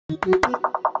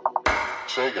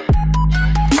Checkered.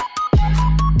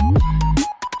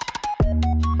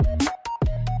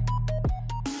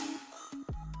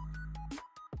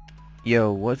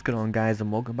 Yo, what's going on guys,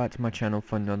 and welcome back to my channel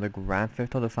for another Grand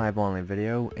Theft Auto 5 online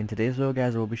video. In today's video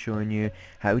guys, I will be showing you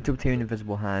how to obtain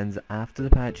invisible hands after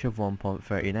the patch of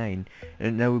 1.39.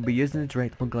 And now we'll be using the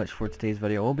direct mode glitch for today's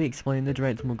video. I'll be explaining the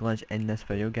direct mode glitch in this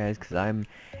video guys, because I'm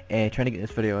trying to get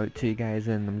this video out to you guys,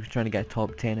 and I'm trying to get a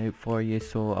top 10 out for you.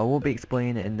 So I won't be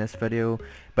explaining it in this video,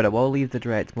 but I will leave the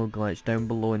direct mode glitch down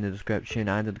below in the description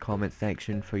and in the comment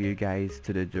section for you guys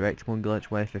to do direct mode glitch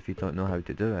with if you don't know how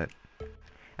to do it.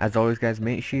 As always guys,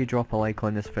 make sure you drop a like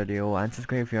on this video and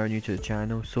subscribe if you are new to the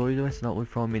channel so you don't miss an upload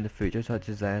from me in the future such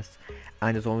as this.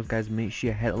 And as always guys, make sure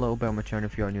you hit a little bell on my channel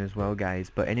if you are new as well guys.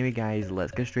 But anyway guys,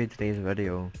 let's get straight to today's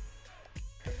video.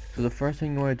 So the first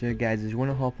thing you want to do guys is you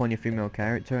want to hop on your female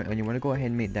character and you want to go ahead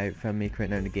and make the outfit and make right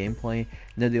now in the gameplay.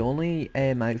 Now the only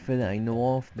outfit that I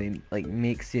know of that like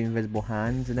makes the invisible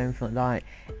hands and everything like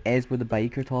that is with the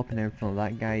biker top and everything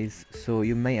like that guys. So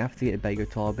you might have to get the biker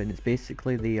top, and it's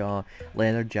basically the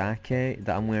leather jacket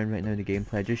that I'm wearing right now in the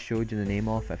gameplay. I just showed you the name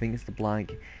of it. I think it's the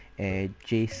black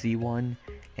JC1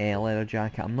 leather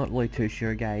jacket. I'm not really too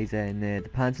sure guys, and the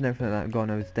pants and everything that I've got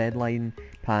now is deadline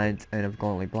pants, and I've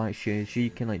got like black shoes. So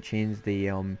you can like change the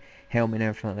helmet and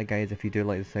everything like that guys if you do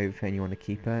like this outfit and you want to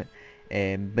keep it.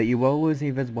 But you will lose the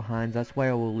invisible hands. That's why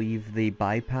I will leave the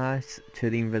bypass to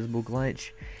the invisible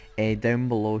glitch down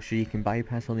below, so you can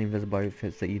bypass all the invisible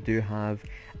outfits that you do have,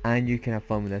 and you can have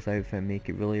fun with this outfit and make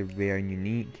it really rare and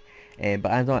unique.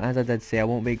 But as I did say, I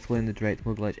won't be explaining the direct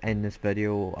mode glitch in this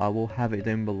video. I will have it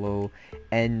down below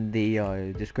in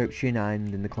the description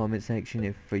and in the comment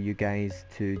section for you guys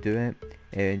to do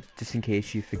it, just in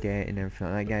case you forget and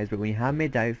everything like that guys. But when you have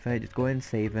made the outfit, just go ahead and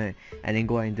save it and then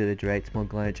go ahead and do the direct mode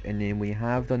glitch. And then when you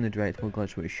have done the direct mode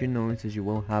glitch, what you should notice is you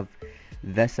will have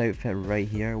this outfit right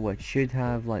here, which should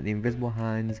have like the invisible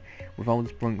hands with all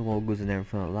the Sprunk logos and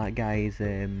everything like that guys.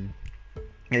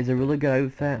 It's a really good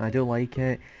outfit. I do like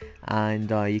it, and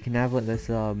you can have like this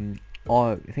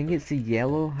I think it's the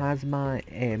yellow hazmat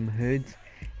hood.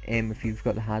 If you've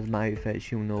got the hazmat outfits,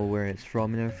 you'll know where it's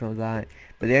from and everything like that.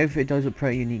 But the outfit does look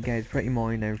pretty unique guys, pretty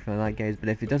modern and everything like that guys. But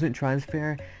if it doesn't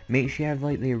transfer, make sure you have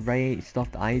like the right stuff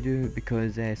that I do,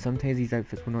 because sometimes these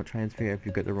outfits will not transfer if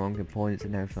you've got the wrong components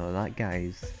and everything like that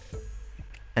guys.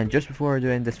 And just before I do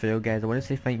end this video guys, I want to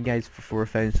say thank you guys for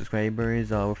 4,000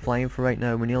 subscribers. We're flying for right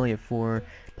now, we're nearly at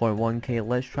 4.1k.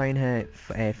 Let's try and hit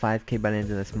 5k by the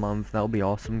end of this month. That'll be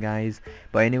awesome guys.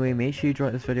 But anyway, make sure you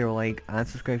drop this video a like and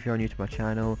subscribe if you're new to my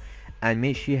channel. And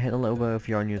make sure you hit a little bell if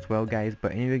you're new as well guys.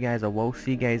 But anyway guys, I will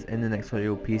see you guys in the next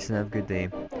video. Peace and have a good day.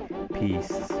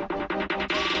 Peace.